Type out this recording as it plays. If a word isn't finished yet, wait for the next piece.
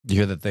You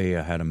hear that they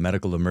had a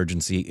medical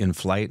emergency in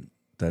flight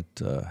that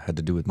had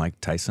to do with Mike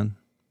Tyson?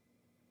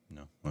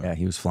 No. Yeah,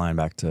 he was flying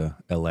back to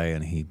L.A.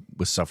 and he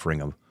was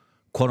suffering a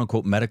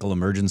quote-unquote medical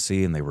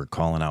emergency, and they were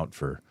calling out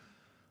for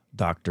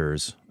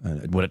doctors.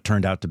 What it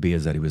turned out to be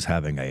is that he was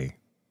having a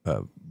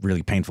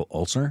really painful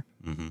ulcer.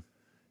 Mm-hmm.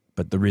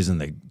 But the reason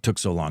they took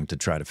so long to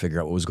try to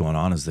figure out what was going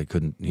on is they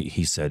couldn't.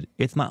 He said,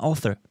 "It's my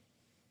ulcer."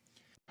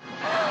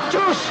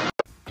 Juice!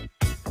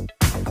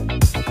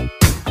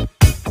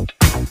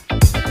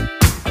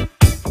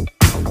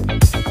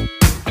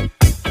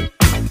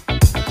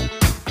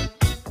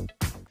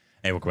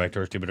 Hey, welcome back to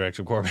our Stupid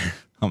Reaction Corbin.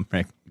 I'm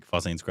Rick. You can follow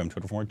us on Instagram,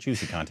 Twitter for more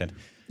juicy content.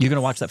 You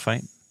gonna watch that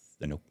fight?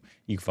 No.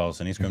 You can follow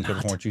us on Instagram,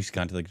 Twitter for more juicy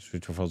content. Like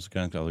Twitter, follow us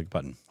on the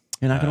button.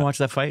 You're not gonna watch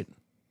that fight?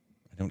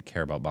 I don't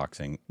care about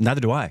boxing. Neither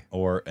do I.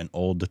 Or an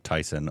old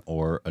Tyson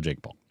or a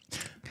Jake Paul.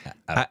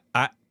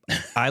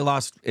 I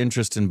lost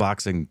interest in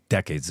boxing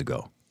decades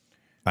ago.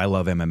 I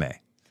love MMA,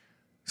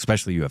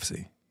 especially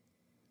UFC.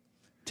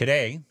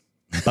 Today,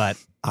 but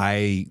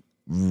I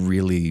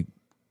really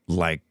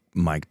like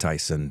Mike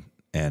Tyson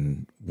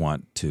and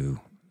want to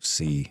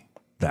see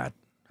that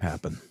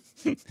happen.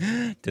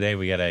 Today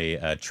we got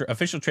a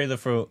official trailer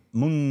for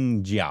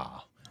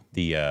MUNJYA,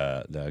 the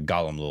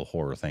Gollum little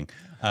horror thing.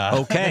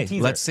 Okay,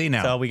 let's see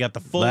now. So we got the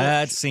full.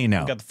 Let's see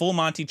now. We got the full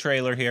Monty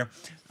trailer here.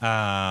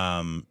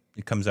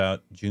 It comes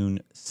out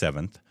June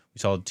 7th. We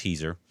saw a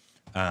teaser,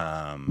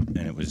 and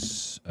it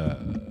was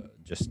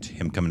just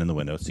him coming in the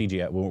window.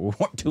 CGI. We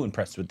weren't too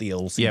impressed with the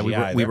old CGI.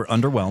 Yeah, we were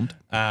underwhelmed.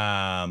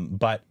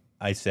 But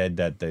I said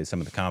that some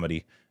of the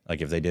comedy,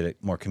 like if they did it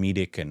more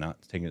comedic and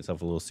not taking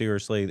itself a little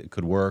seriously, it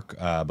could work.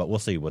 But we'll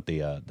see what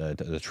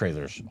the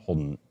trailer's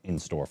holding in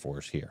store for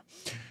us here,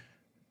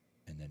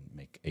 and then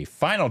make a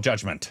final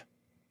judgment,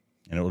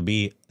 and it will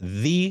be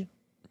the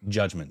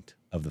judgment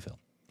of the film.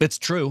 It's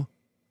true.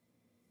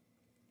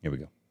 Here we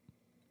go.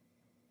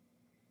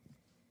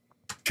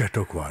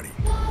 चटोकवाड़ी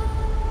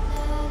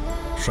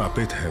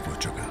श्रापित है वो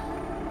जगह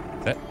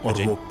और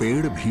वो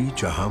पेड़ भी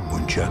जहां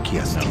मुंजिया की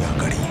अस्थियां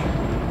गड़ी।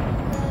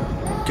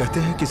 कहते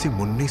हैं किसी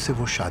मुन्नी से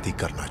वो शादी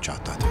करना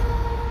चाहता था,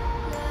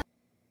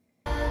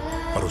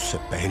 पर उससे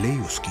पहले ही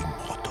उसकी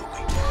मौत हो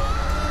गई।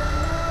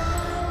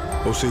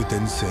 उसी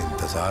दिन से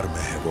इंतजार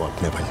में है वो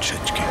अपने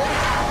वंशज के,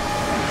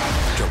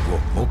 जब वो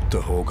मुक्त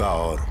होगा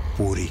और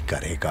पूरी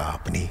करेगा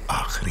अपनी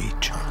आखिरी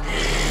इच्छा।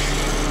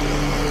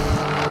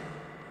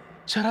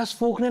 चरस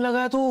फूकने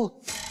लगा तू।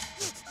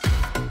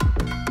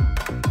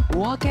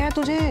 हुआ क्या है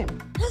तुझे?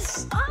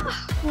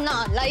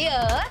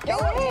 नालायक।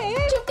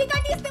 चिमटी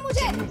काटी इसने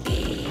मुझे।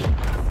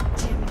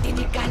 चिमटी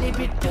निकाली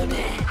बिट्टू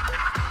ने।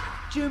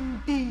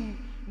 चिमटी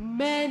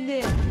मैंने।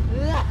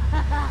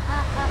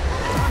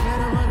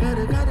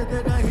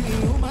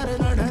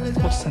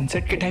 वो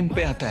सनसेट के टाइम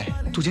पे आता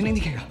है, तुझे नहीं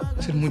दिखेगा,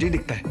 सिर्फ मुझे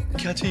दिखता है।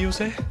 क्या चाहिए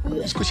उसे?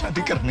 उसको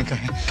शादी करने का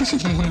है, किसी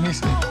मुन्नी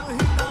से।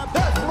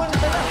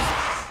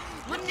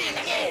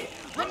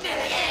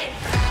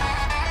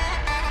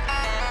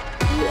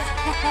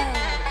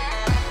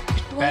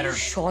 Better.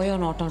 Sure you're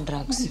not on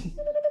drugs.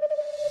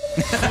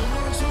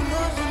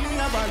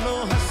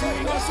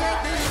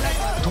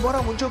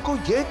 तुम्हारा मुंजो को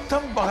ये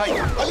एकदम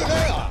बढ़ाया,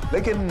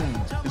 लेकिन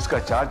इसका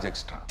चार्ज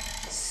एक्स्ट्रा।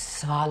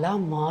 साला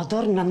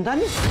माधर नंदन।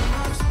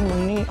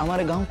 मुन्नी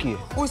हमारे गांव की है।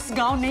 उस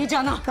गांव नहीं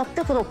जाना। कब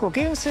तक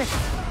रोकोगे उसे?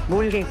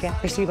 भूल गए क्या?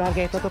 पिछली बार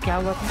गए तो क्या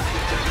हुआ था?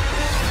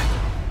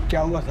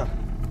 क्या हुआ था?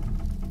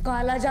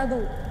 काला जादू।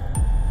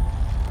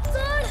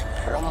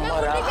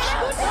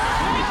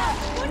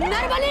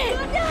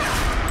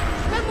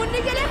 मैं मुन्नी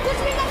के लिए कुछ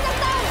भी कर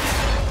सकता हूँ।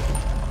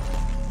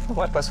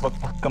 हमारे पास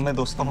वक्त कम है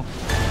दोस्तों।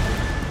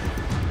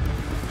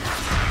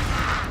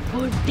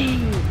 बुड्ढी,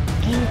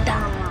 गीता।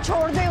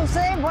 छोड़ दे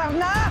उसे,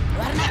 वरना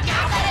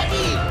क्या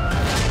करेगी?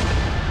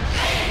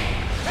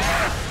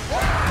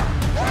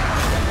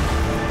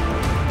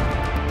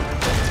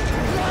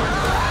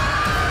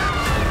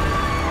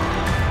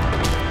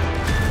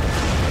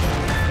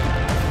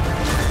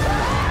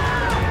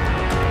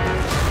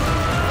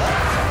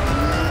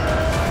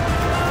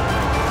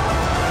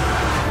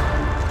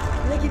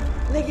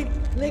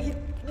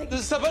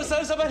 सबर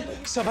सर सबर,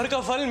 सबर का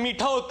फल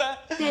मीठा होता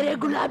है। तेरे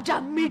गुलाब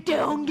जाम मीठे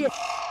होंगे।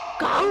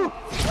 काऊ।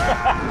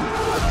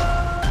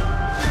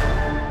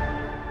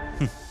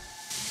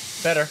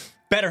 Better.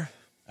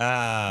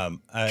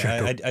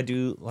 I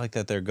do like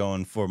that they're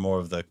going for more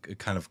of the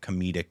kind of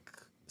comedic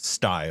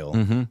style,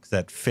 because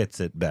that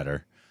fits it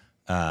better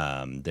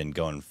than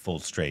going full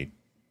straight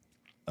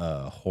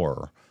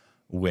horror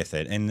with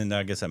it. And then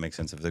I guess that makes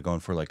sense if they're going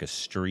for like a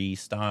Stree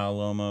style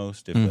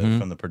almost, if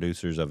from the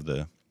producers of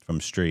from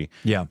Stree,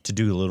 to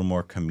do a little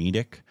more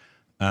comedic.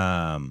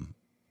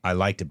 I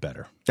liked it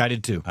better. I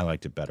did too. I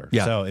liked it better.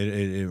 Yeah. So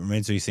it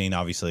remains to be seen,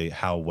 obviously,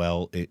 how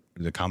well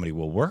the comedy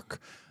will work.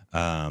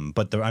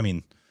 But I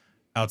mean,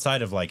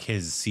 outside of like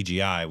his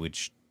CGI,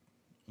 which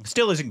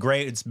still isn't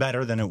great, it's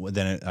better than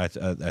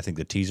I think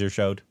the teaser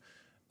showed.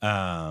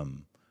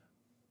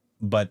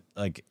 But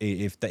like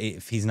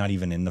if he's not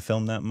even in the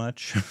film that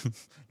much,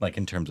 like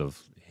in terms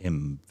of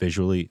him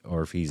visually,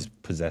 or if he's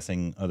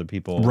possessing other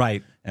people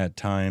right at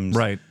times,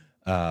 right,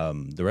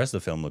 The rest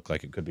of the film looked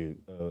like it could be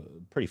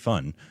pretty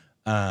fun.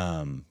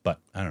 But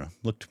I don't know,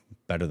 looked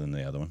better than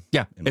the other one.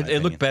 Yeah,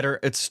 it looked better.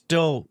 It's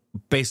still,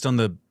 based on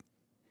the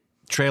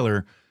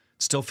trailer,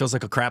 it still feels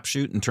like a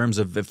crapshoot in terms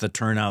of if the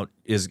turnout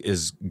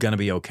is going to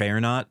be okay or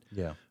not.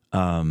 Yeah.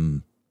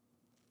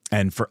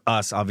 And for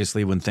us,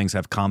 obviously, when things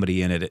have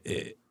comedy in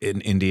it,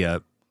 in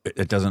India,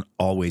 it doesn't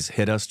always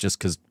hit us just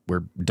because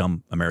we're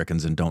dumb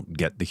Americans and don't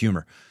get the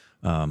humor,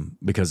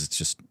 because it's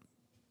just,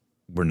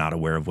 we're not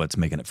aware of what's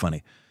making it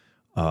funny.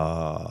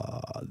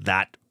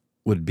 That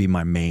would be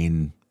my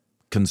main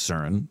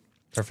concern.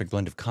 Perfect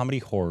blend of comedy,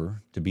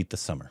 horror to beat the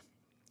summer.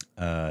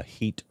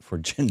 Heat for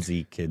Gen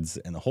Z kids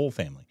and the whole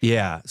family.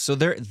 Yeah, so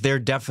they're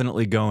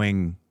definitely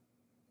going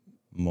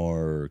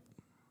more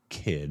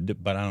kid,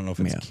 but I don't know if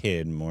it's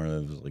kid, more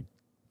of like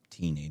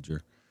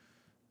teenager.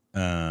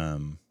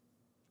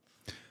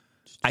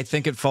 I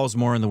think it falls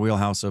more in the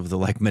wheelhouse of the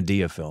like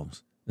Medea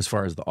films as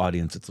far as the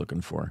audience it's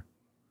looking for.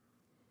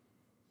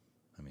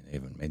 I mean, they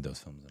haven't made those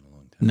films in a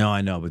long time. No,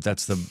 I know, but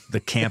that's the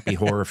campy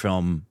horror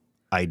film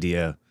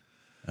idea.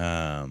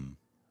 Campy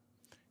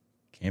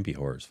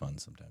horror is fun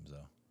sometimes,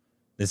 though.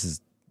 This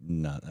is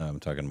not. I'm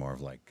talking more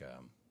of like,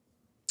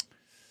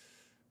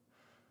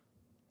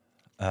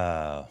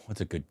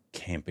 what's a good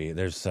campy?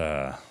 There's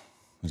a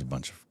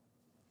bunch of.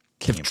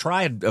 They've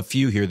tried a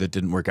few here that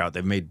didn't work out.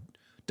 They've made.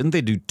 Didn't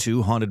they do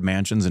 2 Haunted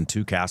Mansions and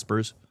 2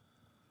 Caspers?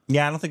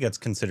 Yeah, I don't think that's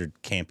considered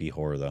campy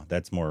horror though.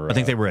 That's more. I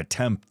think they were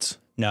attempts.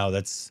 No,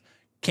 that's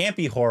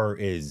campy horror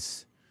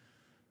is.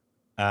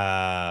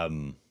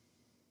 Hello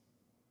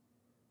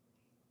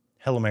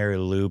Mary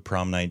Lou,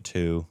 Prom Night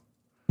 2.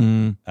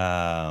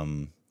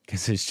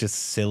 Because it's just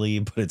silly,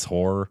 but it's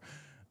horror.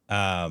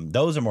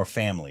 Those are more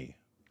family,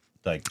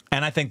 like.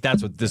 And I think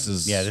that's what this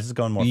is. Yeah, this is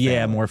going more. Family,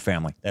 yeah, more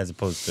family as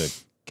opposed to.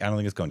 I don't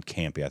think it's going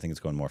campy. I think it's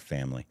going more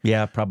family.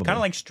 Yeah, probably. Kind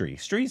of like Stree.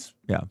 Stree's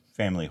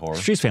family horror.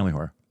 Stree's family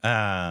horror.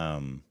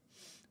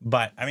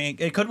 But I mean,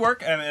 it could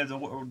work. I mean,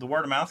 the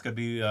word of mouth could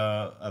be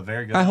a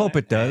very good. I hope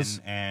it does,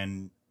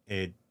 and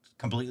it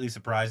completely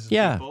surprises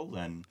people.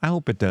 And I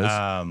hope it does.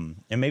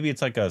 And maybe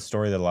it's like a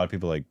story that a lot of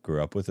people like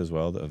grew up with as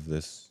well. Of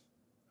this,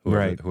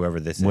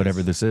 whoever this is,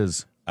 whatever this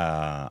is.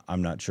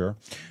 I'm not sure.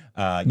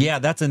 Yeah,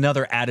 that's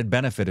another added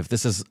benefit. If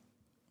this is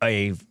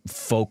a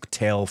folk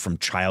tale from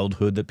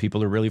childhood that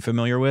people are really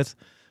familiar with,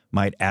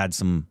 might add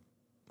some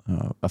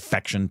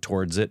affection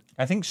towards it.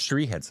 I think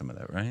Stree had some of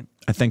that, right?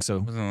 I think so.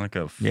 Wasn't like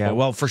a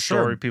well, for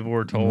story sure. people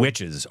were told.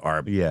 Witches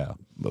are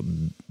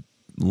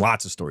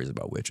lots of stories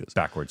about witches,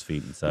 backwards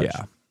feet and such.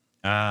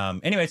 Yeah.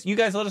 Anyways, you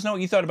guys let us know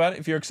what you thought about it.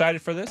 If you're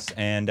excited for this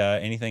and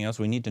anything else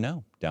we need to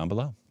know down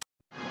below.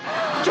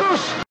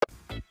 Juice!